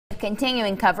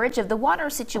continuing coverage of the water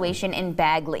situation in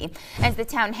Bagley. As the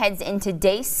town heads into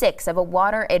day 6 of a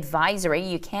water advisory,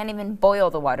 you can't even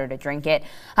boil the water to drink it.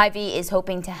 HyVee is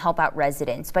hoping to help out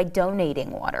residents by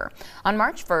donating water. On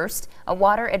March 1st, a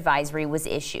water advisory was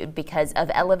issued because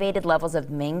of elevated levels of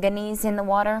manganese in the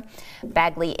water.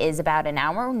 Bagley is about an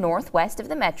hour northwest of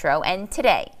the metro, and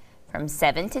today, from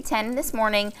 7 to 10 this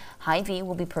morning, HyVee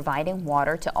will be providing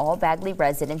water to all Bagley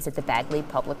residents at the Bagley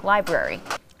Public Library.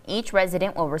 Each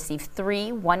resident will receive 3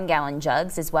 1-gallon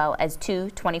jugs as well as 2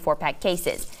 24-pack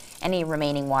cases. Any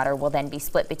remaining water will then be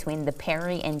split between the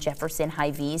Perry and Jefferson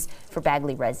HyVees for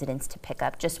Bagley residents to pick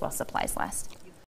up just while supplies last.